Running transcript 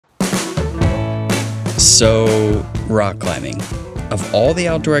So, rock climbing. Of all the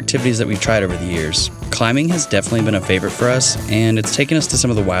outdoor activities that we've tried over the years, climbing has definitely been a favorite for us, and it's taken us to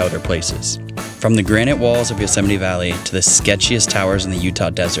some of the wilder places. From the granite walls of Yosemite Valley to the sketchiest towers in the Utah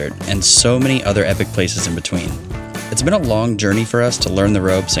desert, and so many other epic places in between. It's been a long journey for us to learn the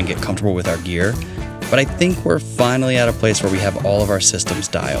ropes and get comfortable with our gear, but I think we're finally at a place where we have all of our systems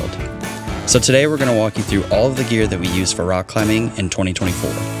dialed. So today we're going to walk you through all of the gear that we use for rock climbing in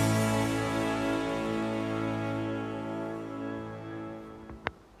 2024.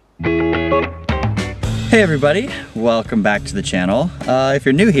 Hey everybody, welcome back to the channel. If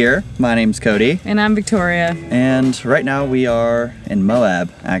you're new here, my name's Cody. And I'm Victoria. And right now we are in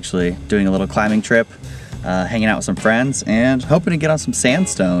Moab, actually, doing a little climbing trip, hanging out with some friends, and hoping to get on some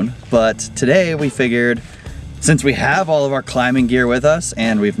sandstone. But today we figured, since we have all of our climbing gear with us,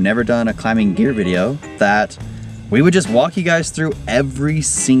 and we've never done a climbing gear video, that we would just walk you guys through every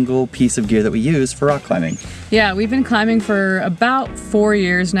single piece of gear that we use for rock climbing. Yeah, we've been climbing for about 4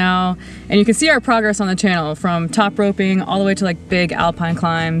 years now, and you can see our progress on the channel from top roping all the way to like big alpine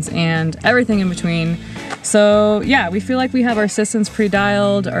climbs and everything in between. So yeah, we feel like we have our systems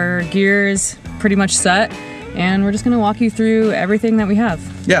pre-dialed, our gears pretty much set, and we're just gonna walk you through everything that we have.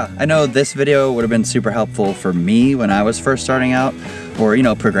 Yeah, I know this video would have been super helpful for me when I was first starting out, or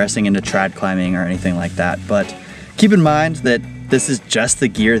progressing into trad climbing or anything like that, but keep in mind that this is just the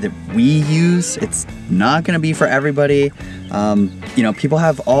gear that we use. It's not gonna be for everybody. People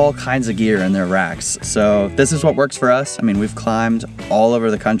have all kinds of gear in their racks. So this is what works for us. I mean, we've climbed all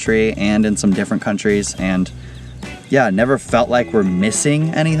over the country and in some different countries, and yeah, never felt like we're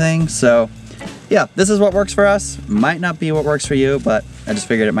missing anything. So yeah, this is what works for us. Might not be what works for you, but I just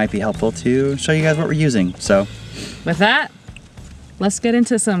figured it might be helpful to show you guys what we're using. So with that, let's get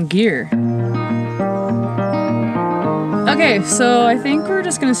into some gear. Okay, so I think we're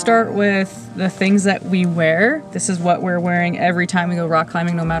just gonna start with the things that we wear. This is what we're wearing every time we go rock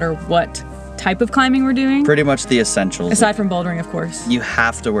climbing, no matter what type of climbing we're doing. Pretty much the essentials. Aside from bouldering, of course. You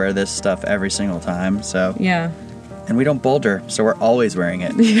have to wear this stuff every single time, so. Yeah. And we don't boulder, so we're always wearing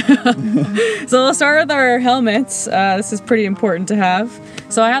it. Yeah. So we'll start with our helmets. This is pretty important to have.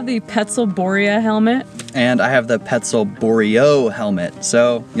 So I have the Petzl Borea helmet. And I have the Petzl Boreo helmet.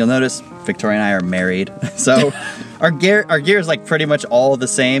 So you'll notice Victoria and I are married. So our gear is like pretty much all the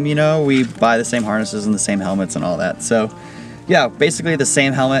same, we buy the same harnesses and the same helmets and all that. So yeah, basically the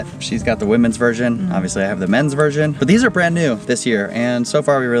same helmet. She's got the women's version. Obviously I have the men's version, but these are brand new this year. And so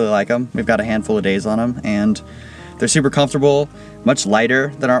far we really like them. We've got a handful of days on them, and they're super comfortable, much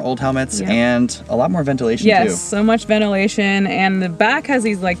lighter than our old helmets, and a lot more ventilation too. Yes, so much ventilation, and the back has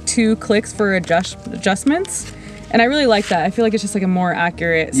these like 2 clicks for adjustments. And I really like that. I feel like it's just like a more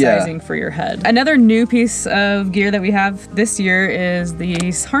accurate sizing for your head. Another new piece of gear that we have this year is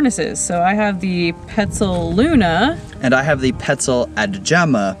these harnesses. So I have the Petzl Luna. And I have the Petzl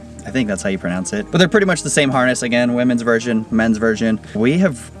Adjama. I think that's how you pronounce it. But they're pretty much the same harness. Again, women's version, men's version. We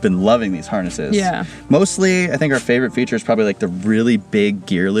have been loving these harnesses. Yeah. Mostly, I think our favorite feature is probably like the really big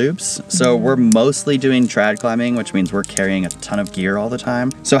gear loops. So we're mostly doing trad climbing, which means we're carrying a ton of gear all the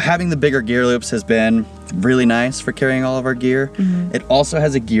time. So having the bigger gear loops has been really nice for carrying all of our gear. It also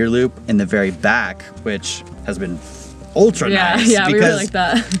has a gear loop in the very back, which has been ultra nice. Yeah, because we really like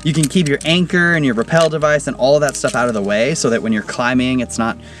that. You can keep your anchor and your rappel device and all of that stuff out of the way, so that when you're climbing, it's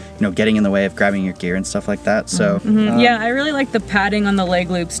not getting in the way of grabbing your gear and stuff like that. So yeah, I really like the padding on the leg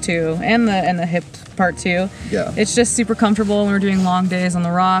loops too, and the hip part too. Yeah, it's just super comfortable when we're doing long days on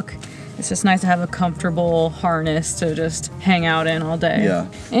the rock. It's just nice to have a comfortable harness to just hang out in all day. Yeah.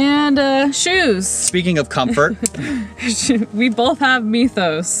 And shoes. Speaking of comfort, we both have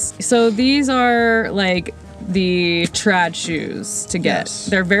Mythos. So these are like the trad shoes to get. Yes.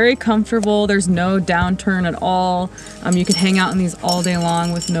 They're very comfortable. There's no downturn at all. You could hang out in these all day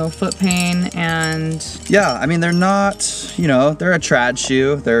long with no foot pain. And yeah, I mean, they're not, they're a trad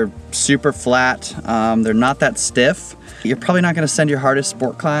shoe. They're super flat. They're not that stiff. You're probably not going to send your hardest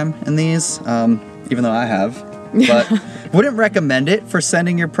sport climb in these, even though I have. But wouldn't recommend it for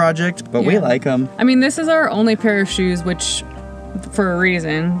sending your project, but we like them. I mean, this is our only pair of shoes, which for a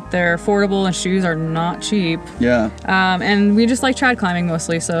reason. They're affordable, and shoes are not cheap. Yeah. And we just like trad climbing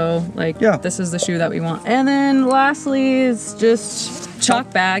mostly, so this is the shoe that we want. And then lastly is just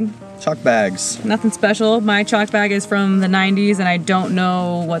chalk bag. Chalk bags. Nothing special. My chalk bag is from the 90s, and I don't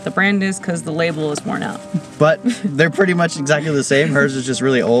know what the brand is because the label is worn out. But they're pretty much exactly the same. Hers is just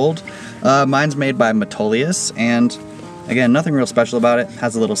really old. Mine's made by Metolius, and again, nothing real special about it.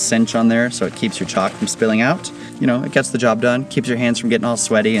 Has a little cinch on there, so it keeps your chalk from spilling out. It gets the job done. Keeps your hands from getting all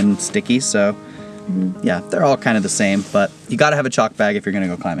sweaty and sticky, so yeah, they're all kind of the same, but you gotta have a chalk bag if you're gonna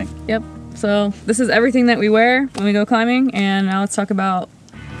go climbing. Yep. So this is everything that we wear when we go climbing, and now let's talk about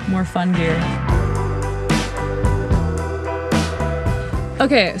more fun gear.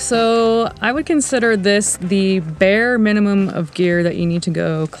 Okay, so I would consider this the bare minimum of gear that you need to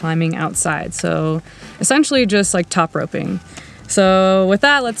go climbing outside. So essentially just like top roping. So with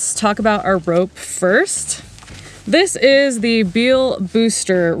that, let's talk about our rope first. This is the Beal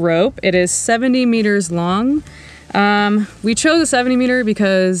Booster rope. It is 70 meters long. We chose a 70 meter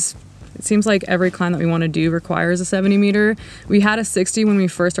because it seems like every climb that we want to do requires a 70 meter. We had a 60 when we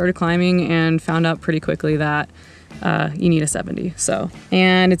first started climbing and found out pretty quickly that you need a 70.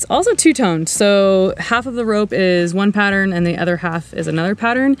 And it's also two-toned. So half of the rope is one pattern and the other half is another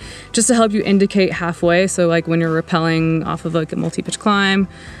pattern, just to help you indicate halfway. So like when you're rappelling off of like a multi-pitch climb,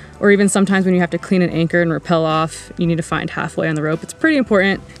 or even sometimes when you have to clean an anchor and rappel off, you need to find halfway on the rope. It's pretty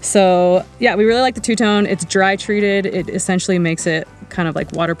important. So yeah, we really like the two-tone. It's dry treated. It essentially makes it kind of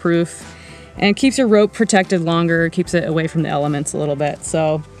like waterproof and keeps your rope protected longer, keeps it away from the elements a little bit.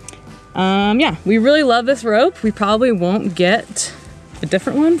 So yeah, we really love this rope. We probably won't get a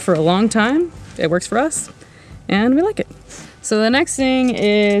different one for a long time. It works for us and we like it. So the next thing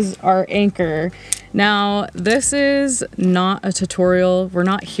is our anchor. Now, this is not a tutorial. We're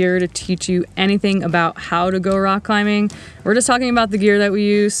not here to teach you anything about how to go rock climbing. We're just talking about the gear that we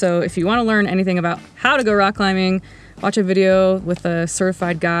use. So if you want to learn anything about how to go rock climbing, watch a video with a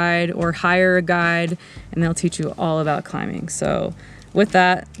certified guide or hire a guide and they'll teach you all about climbing. So with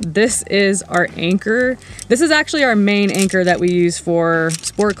that, this is our anchor. This is actually our main anchor that we use for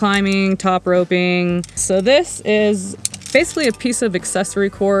sport climbing, top roping. So this is basically a piece of accessory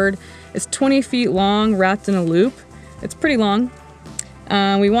cord. It's 20 feet long, wrapped in a loop. It's pretty long.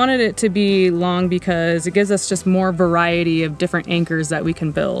 We wanted it to be long because it gives us just more variety of different anchors that we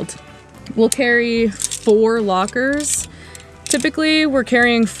can build. We'll carry 4 lockers. Typically, we're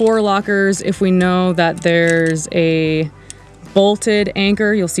carrying 4 lockers if we know that there's a bolted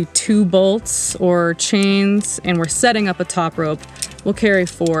anchor. You'll see 2 bolts or chains, and we're setting up a top rope. We'll carry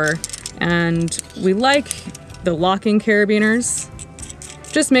 4, and we like the locking carabiners.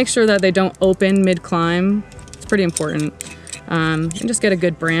 Just make sure that they don't open mid-climb. It's pretty important. And just get a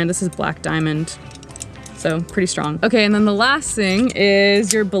good brand. This is Black Diamond, so pretty strong. Okay, and then the last thing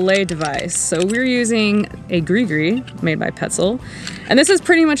is your belay device. So we're using a gree made by Petzl, and this is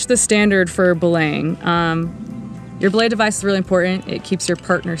pretty much the standard for belaying. Your belay device is really important. It keeps your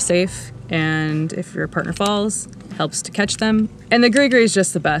partner safe, and if your partner falls, helps to catch them. And the gree is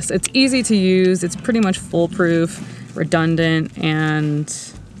just the best. It's easy to use. It's pretty much foolproof, redundant, and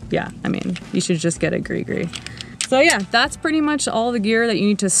yeah, I mean, you should just get a gree. So yeah, that's pretty much all the gear that you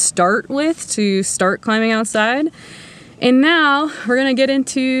need to start with to start climbing outside. And now we're gonna get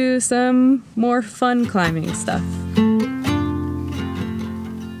into some more fun climbing stuff.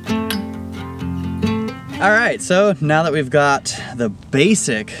 All right, so now that we've got the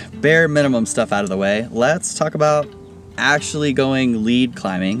basic bare minimum stuff out of the way, let's talk about actually going lead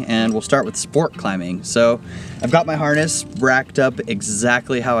climbing, and we'll start with sport climbing. So I've got my harness racked up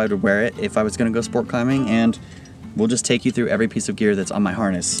exactly how I would wear it if I was gonna go sport climbing, and we'll just take you through every piece of gear that's on my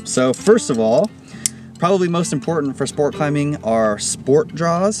harness. So first of all, probably most important for sport climbing are sport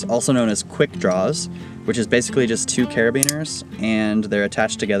draws, also known as quick draws, which is basically just 2 carabiners, and they're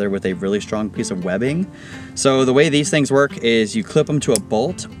attached together with a really strong piece of webbing. So the way these things work is you clip them to a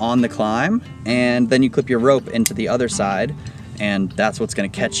bolt on the climb, and then you clip your rope into the other side, and that's what's gonna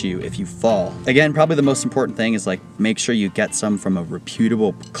catch you if you fall. Again, probably the most important thing is like make sure you get some from a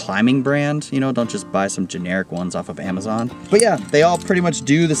reputable climbing brand. You know, don't just buy some generic ones off of Amazon. But yeah, they all pretty much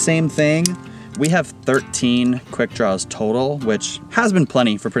do the same thing. We have 13 quick draws total, which has been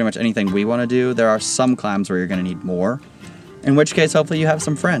plenty for pretty much anything we want to do. There are some climbs where you're going to need more, in which case hopefully you have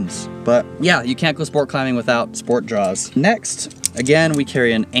some friends. But yeah, you can't go sport climbing without sport draws. Next, again, we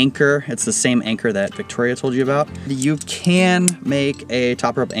carry an anchor. It's the same anchor that Victoria told you about. You can make a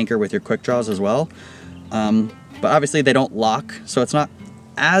top rope anchor with your quick draws as well, but obviously they don't lock, so it's not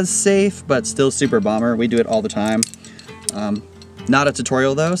as safe, but still super bomber. We do it all the time. Not a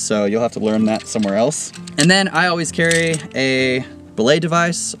tutorial though, so you'll have to learn that somewhere else. And then I always carry a belay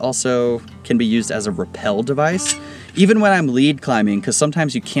device, also can be used as a rappel device, even when I'm lead climbing, because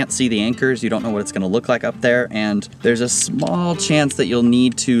sometimes you can't see the anchors, you don't know what it's gonna look like up there, and there's a small chance that you'll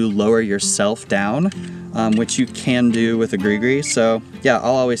need to lower yourself down, which you can do with a gree. So yeah,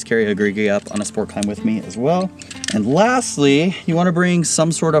 I'll always carry a gree up on a sport climb with me as well. And lastly, you wanna bring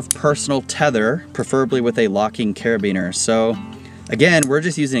some sort of personal tether, preferably with a locking carabiner. So again, we're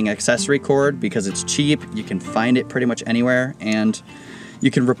just using accessory cord because it's cheap, you can find it pretty much anywhere, and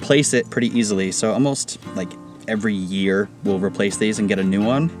you can replace it pretty easily. So almost like every year we'll replace these and get a new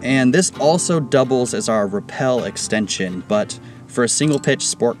one. And this also doubles as our rappel extension, but for a single pitch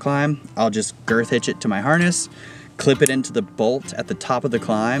sport climb, I'll just girth hitch it to my harness, clip it into the bolt at the top of the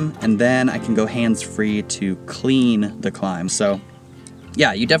climb, and then I can go hands-free to clean the climb. So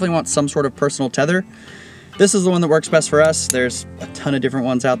yeah, you definitely want some sort of personal tether. This is the one that works best for us. There's a ton of different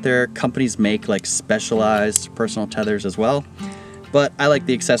ones out there. Companies make like specialized personal tethers as well. But I like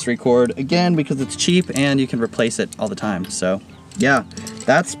the accessory cord, again, because it's cheap and you can replace it all the time. So yeah,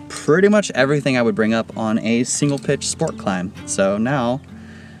 that's pretty much everything I would bring up on a single pitch sport climb. So now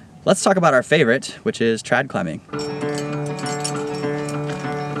let's talk about our favorite, which is trad climbing.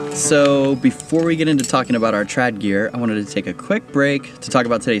 So before we get into talking about our trad gear, I wanted to take a quick break to talk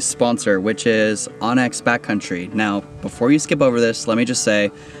about today's sponsor, which is onX Backcountry. Now, before you skip over this, let me just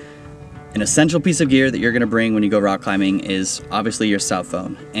say, an essential piece of gear that you're gonna bring when you go rock climbing is obviously your cell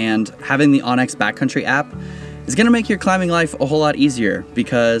phone. And having the onX Backcountry app is gonna make your climbing life a whole lot easier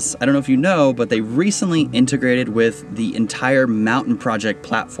because, I don't know if you know, but they recently integrated with the entire Mountain Project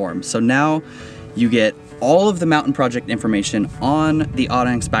platform. So now you get all of the Mountain Project information on the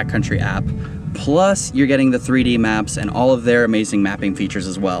onX Backcountry app, plus you're getting the 3D maps and all of their amazing mapping features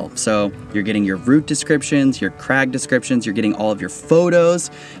as well. So you're getting your route descriptions, your crag descriptions, you're getting all of your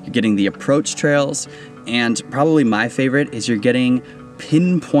photos, you're getting the approach trails, and probably my favorite is you're getting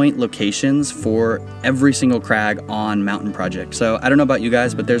pinpoint locations for every single crag on Mountain Project. So I don't know about you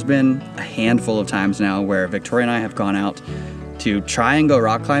guys, but there's been a handful of times now where Victoria and I have gone out to try and go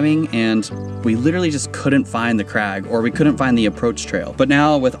rock climbing and we literally just couldn't find the crag or we couldn't find the approach trail. But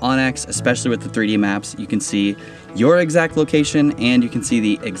now with onX, especially with the 3D maps, you can see your exact location and you can see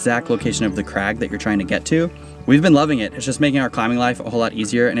the exact location of the crag that you're trying to get to. We've been loving it. It's just making our climbing life a whole lot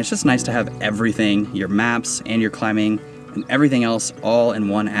easier, and it's just nice to have everything, your maps and your climbing and everything else all in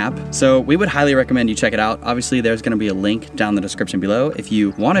one app. So we would highly recommend you check it out. Obviously there's gonna be a link down in the description below if you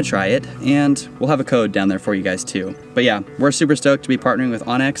wanna try it, and we'll have a code down there for you guys too. But yeah, we're super stoked to be partnering with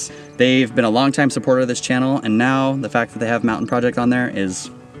onX. They've been a longtime supporter of this channel, and now the fact that they have Mountain Project on there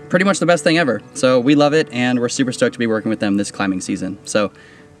is pretty much the best thing ever. So we love it, and we're super stoked to be working with them this climbing season. So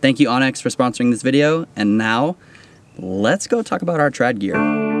thank you onX for sponsoring this video, and now let's go talk about our trad gear.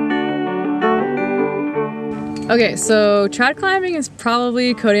 Okay, so trad climbing is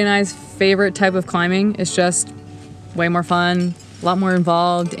probably Cody and I's favorite type of climbing. It's just way more fun, a lot more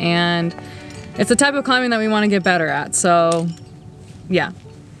involved, and it's the type of climbing that we want to get better at. So yeah,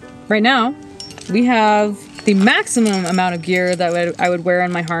 right now we have the maximum amount of gear that I would wear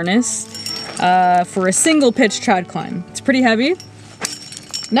on my harness for a single pitch trad climb. It's pretty heavy.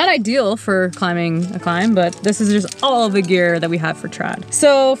 Not ideal for climbing a climb, but this is just all of the gear that we have for trad.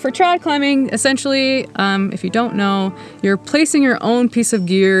 So for trad climbing, essentially, if you don't know, you're placing your own piece of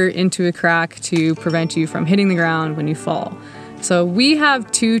gear into a crack to prevent you from hitting the ground when you fall. So we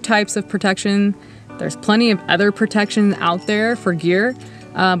have two types of protection. There's plenty of other protection out there for gear,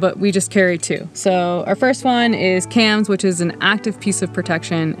 but we just carry two. So our first one is cams, which is an active piece of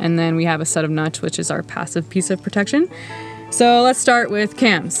protection, and then we have a set of nuts, which is our passive piece of protection. So let's start with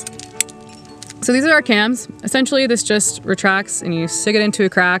cams. So these are our cams. Essentially, this just retracts and you stick it into a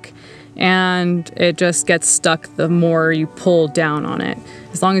crack and it just gets stuck the more you pull down on it.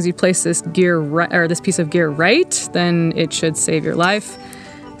 As long as you place this gear right, or this piece of gear right, then it should save your life.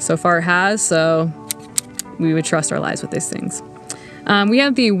 So far it has, so we would trust our lives with these things. We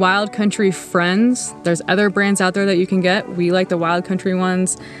have the Wild Country Friends. There's other brands out there that you can get. We like the Wild Country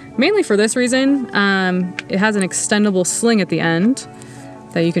ones, mainly for this reason. It has an extendable sling at the end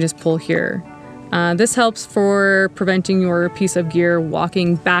that you can just pull here. This helps for preventing your piece of gear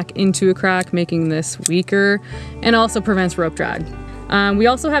walking back into a crack, making this weaker, and also prevents rope drag. We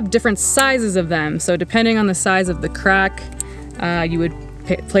also have different sizes of them. So depending on the size of the crack, you would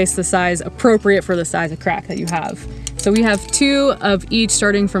place the size appropriate for the size of crack that you have. So we have two of each,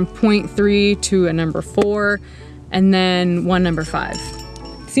 starting from 0.3 to a number 4, and then one number 5.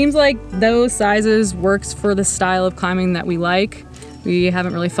 Seems like those sizes works for the style of climbing that we like. We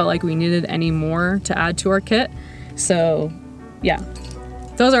haven't really felt like we needed any more to add to our kit. So yeah,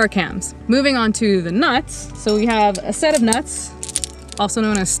 those are our cams. Moving on to the nuts. So we have a set of nuts, also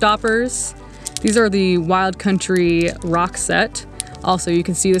known as stoppers. These are the Wild Country Rock Set. Also, you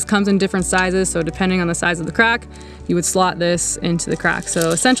can see this comes in different sizes, so depending on the size of the crack, you would slot this into the crack.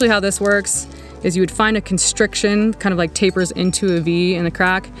 So essentially how this works is you would find a constriction, kind of like tapers into a V in the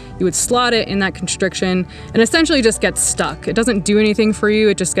crack. You would slot it in that constriction and essentially just gets stuck. It doesn't do anything for you,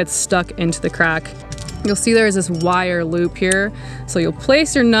 it just gets stuck into the crack. You'll see there's this wire loop here. So you'll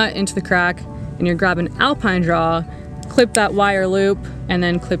place your nut into the crack and you grab an Alpine Draw, clip that wire loop, and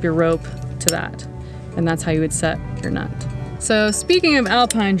then clip your rope to that. and that's how you would set your nut. So speaking of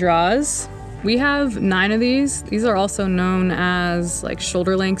Alpine Draws, we have 9 of these. These are also known as like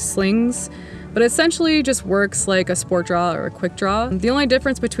shoulder length slings, but essentially just works like a sport draw or a quick draw. The only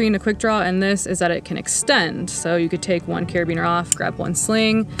difference between a quick draw and this is that it can extend. So you could take one carabiner off, grab one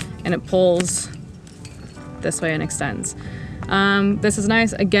sling, and it pulls this way and extends. This is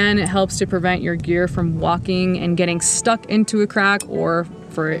nice. Again, it helps to prevent your gear from walking and getting stuck into a crack or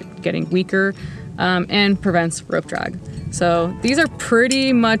for it getting weaker, and prevents rope drag. So these are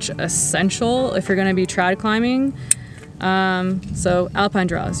pretty much essential if you're gonna be trad climbing. So Alpine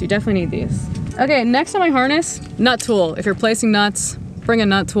Draws, you definitely need these. Okay, next on my harness, nut tool. If you're placing nuts, bring a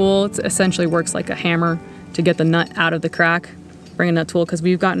nut tool. It essentially works like a hammer to get the nut out of the crack. Bring a nut tool because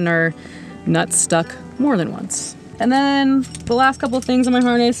we've gotten our nuts stuck more than once. And then the last couple of things on my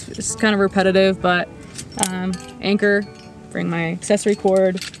harness is kind of repetitive, but anchor, bring my accessory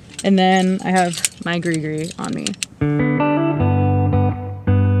cord, and then I have my gree on me.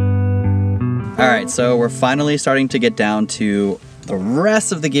 All right, so we're finally starting to get down to the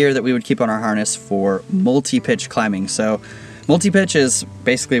rest of the gear that we would keep on our harness for multi-pitch climbing. So multi-pitch is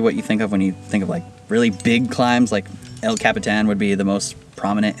basically what you think of when you think of like really big climbs, like El Capitan would be the most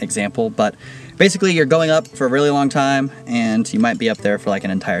prominent example, but basically you're going up for a really long time and you might be up there for like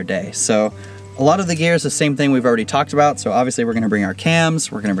an entire day. So a lot of the gear is the same thing we've already talked about. So obviously we're gonna bring our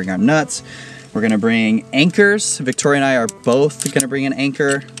cams, we're gonna bring our nuts, we're gonna bring anchors. Victoria and I are both gonna bring an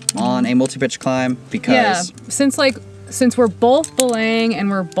anchor on a multi-pitch climb because since we're both belaying and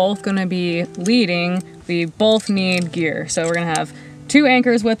we're both gonna be leading, we both need gear. So we're gonna have 2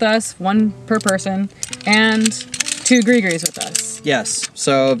 anchors with us, 1 per person, and 2 gree-grees with us. Yes,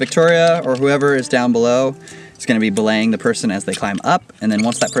 so Victoria or whoever is down below is gonna be belaying the person as they climb up, and then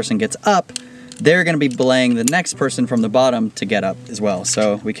once that person gets up, they're gonna be belaying the next person from the bottom to get up as well.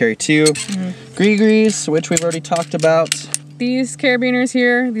 So we carry 2 gree-grees, which we've already talked about. These carabiners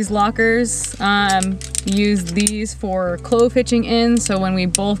here, these lockers, use these for clove hitching in. So when we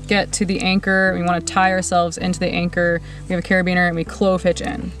both get to the anchor, we want to tie ourselves into the anchor, we have a carabiner and we clove hitch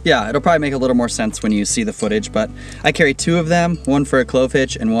in. Yeah, it'll probably make a little more sense when you see the footage, but I carry 2 of them, 1 for a clove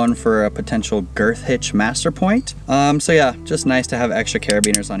hitch and 1 for a potential girth hitch master point. So yeah, just nice to have extra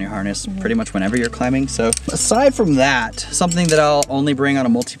carabiners on your harness pretty much whenever you're climbing. So aside from that, something that I'll only bring on a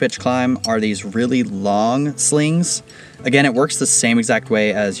multi-pitch climb are these really long slings. Again, it works the same exact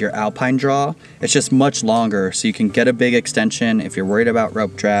way as your Alpine Draw. It's just much longer, so you can get a big extension if you're worried about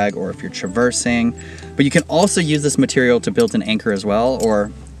rope drag or if you're traversing. But you can also use this material to build an anchor as well,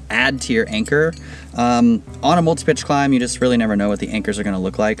 or add to your anchor. On a multi-pitch climb, you just really never know what the anchors are gonna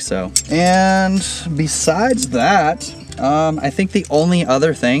look like, so. And besides that, I think the only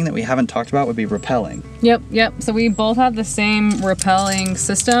other thing that we haven't talked about would be rappelling. Yep. So we both have the same rappelling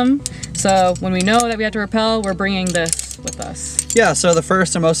system. So when we know that we have to rappel, we're bringing this with us. Yeah, so the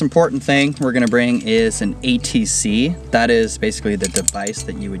first and most important thing we're gonna bring is an ATC. That is basically the device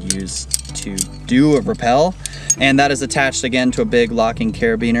that you would use to do a rappel. And that is attached again to a big locking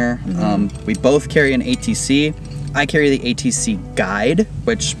carabiner. We both carry an ATC. I carry the ATC guide,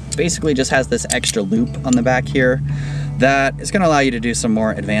 which basically just has this extra loop on the back here that is gonna allow you to do some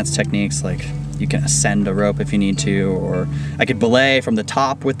more advanced techniques, like you can ascend a rope if you need to, or I could belay from the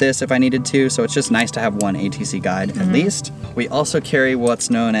top with this if I needed to, so it's just nice to have one ATC guide at least. We also carry what's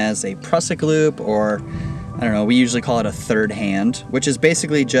known as a prusik loop, or I don't know, we usually call it a third hand, which is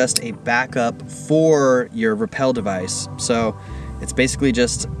basically just a backup for your rappel device. So it's basically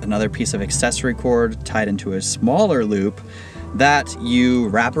just another piece of accessory cord tied into a smaller loop that you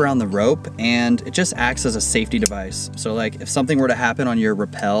wrap around the rope, and it just acts as a safety device. So like if something were to happen on your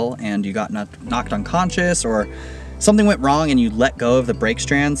rappel and you got knocked unconscious, or something went wrong and you let go of the brake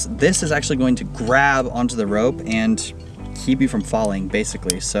strands, this is actually going to grab onto the rope and keep you from falling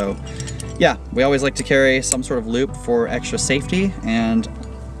basically. So yeah, we always like to carry some sort of loop for extra safety, and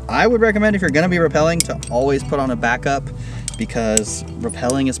I would recommend if you're gonna be rappelling to always put on a backup, because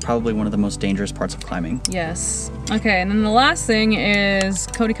rappelling is probably one of the most dangerous parts of climbing. Yes. Okay, and then the last thing is,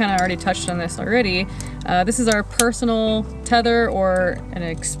 Cody kind of already touched on this already. This is our personal tether or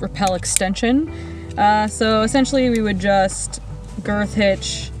an rappel extension. So essentially we would just girth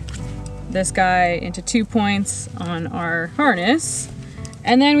hitch this guy into 2 points on our harness,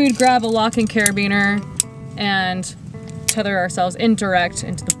 and then we'd grab a locking carabiner and tether ourselves indirect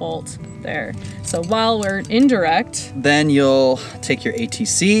into the bolt there. So while we're indirect, then you'll take your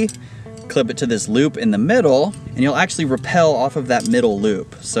ATC, clip it to this loop in the middle, and you'll actually rappel off of that middle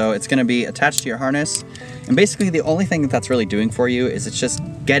loop. So it's gonna be attached to your harness. And basically the only thing that's really doing for you is it's just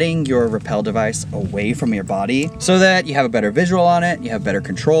getting your rappel device away from your body so that you have a better visual on it, you have better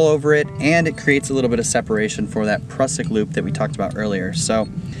control over it, and it creates a little bit of separation for that prusik loop that we talked about earlier. So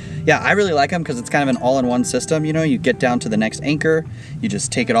yeah, I really like them because it's kind of an all-in-one system. You know, you get down to the next anchor, you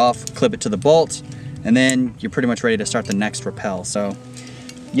just take it off, clip it to the bolt, and then you're pretty much ready to start the next rappel. So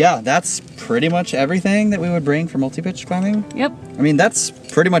yeah, that's pretty much everything that we would bring for multi-pitch climbing. Yep. I mean, that's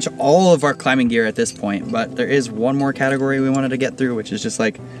pretty much all of our climbing gear at this point, but there is one more category we wanted to get through, which is just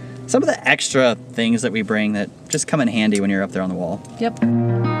like some of the extra things that we bring that just come in handy when you're up there on the wall. Yep.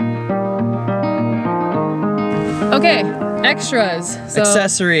 Okay, extras. So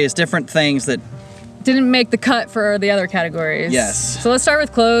accessories, different things that didn't make the cut for the other categories. Yes. So let's start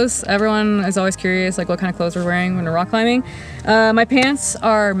with clothes. Everyone is always curious like what kind of clothes we're wearing when we're rock climbing. My pants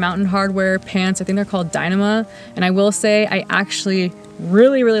are Mountain Hardwear pants. I think they're called Dynama. And I will say I actually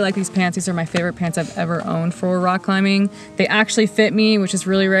really like these pants. These are my favorite pants I've ever owned for rock climbing. They actually fit me, which is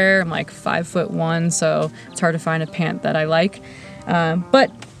really rare. I'm like 5'1", so it's hard to find a pant that I like.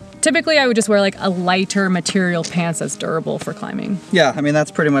 But typically I would just wear like a lighter material pants that's durable for climbing. Yeah, I mean, that's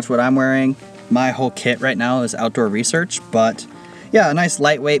pretty much what I'm wearing. My whole kit right now is outdoor research, but yeah, a nice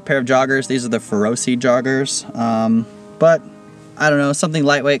lightweight pair of joggers. These are the Feroce joggers, but I don't know, something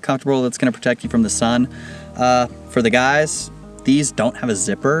lightweight, comfortable that's gonna protect you from the sun. For the guys, these don't have a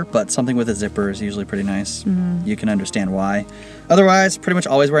zipper, but something with a zipper is usually pretty nice. You can understand why. Otherwise, pretty much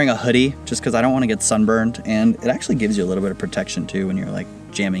always wearing a hoodie, just because I don't want to get sunburned, and it actually gives you a little bit of protection too when you're like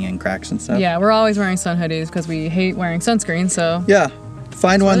jamming in cracks and stuff. Yeah, we're always wearing sun hoodies because we hate wearing sunscreen, so. Yeah.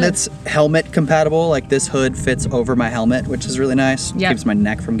 Find one that's helmet compatible, like this hood fits over my helmet, which is really nice. Yep. Keeps my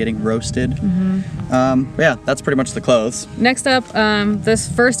neck from getting roasted. Yeah, that's pretty much the clothes. Next up, this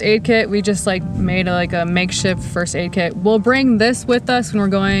first aid kit, we just like made a makeshift first aid kit. We'll bring this with us when we're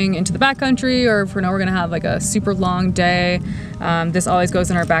going into the backcountry, or if we know we're gonna have like a super long day. This always goes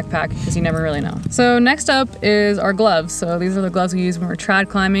in our backpack because you never really know. So next up is our gloves. So these are the gloves we use when we're trad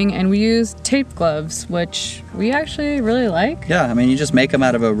climbing, and we use tape gloves, which we actually really like. Yeah, I mean, you just make them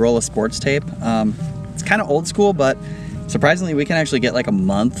out of a roll of sports tape. It's kind of old school, but surprisingly, we can actually get like a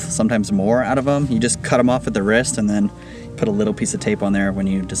month, sometimes more, out of them. You just cut them off at the wrist and then put a little piece of tape on there when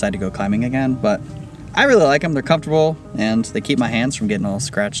you decide to go climbing again. But I really like them. They're comfortable and they keep my hands from getting all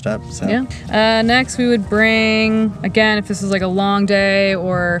scratched up. So yeah. Next, we would bring, again, if this was like a long day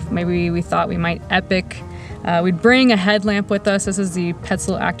or if maybe we thought we might epic, we'd bring a headlamp with us. This is the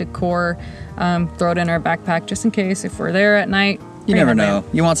Petzl Active Core. Throw it in our backpack just in case if we're there at night. You never know.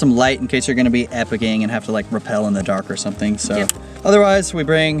 You want some light in case you're going to be epicing and have to like rappel in the dark or something. So yep. Otherwise, we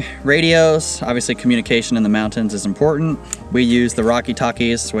bring radios. Obviously, communication in the mountains is important. We use the Rocky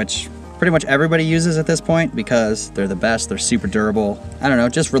Talkies, which pretty much everybody uses at this point because they're the best. They're super durable. I don't know,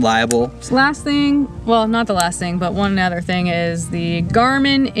 just reliable. Last thing, well, not the last thing, but one other thing is the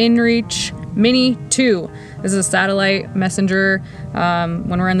Garmin InReach Mini 2. This is a satellite messenger.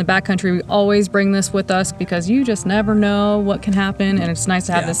 When we're in the backcountry, we always bring this with us because you just never know what can happen, and it's nice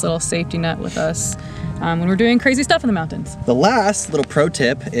to have this little safety net with us when we're doing crazy stuff in the mountains. The last little pro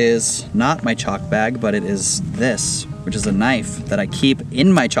tip is not my chalk bag, but it is this, which is a knife that I keep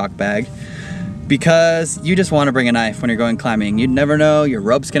in my chalk bag because you just want to bring a knife when you're going climbing. You never know, your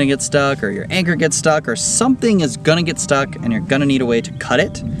rope's gonna get stuck or your anchor gets stuck or something is gonna get stuck and you're gonna need a way to cut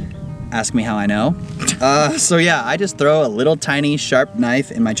it. Ask me how I know. So yeah, I just throw a little tiny sharp knife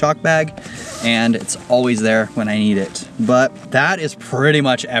in my chalk bag and it's always there when I need it. But that is pretty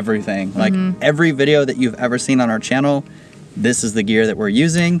much everything. Like every video that you've ever seen on our channel, this is the gear that we're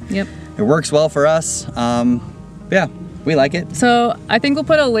using. Yep. It works well for us. Yeah, we like it. So I think we'll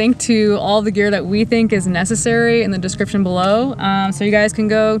put a link to all the gear that we think is necessary in the description below. So you guys can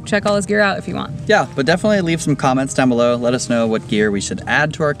go check all this gear out if you want. Yeah, but definitely leave some comments down below. Let us know what gear we should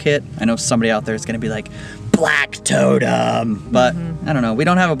add to our kit. I know somebody out there is gonna be like, black totem, but I don't know. We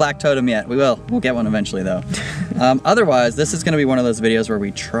don't have a black totem yet. We will. We'll get one eventually though. Otherwise, this is gonna be one of those videos where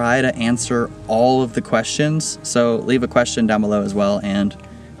we try to answer all of the questions. So leave a question down below as well and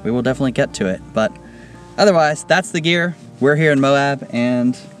we will definitely get to it. But otherwise, that's the gear. We're here in Moab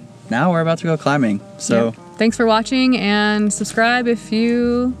and now we're about to go climbing. So thanks for watching and subscribe if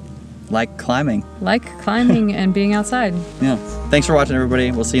you like climbing. Like climbing and being outside. Yeah. Thanks for watching,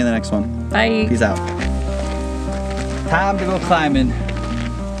 everybody. We'll see you in the next one. Bye. Peace out. Time to go climbing.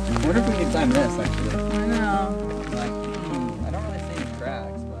 I wonder if we can climb this actually. I know. Like, I don't really see any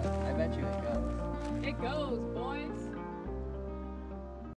cracks, but I bet you it goes. It goes.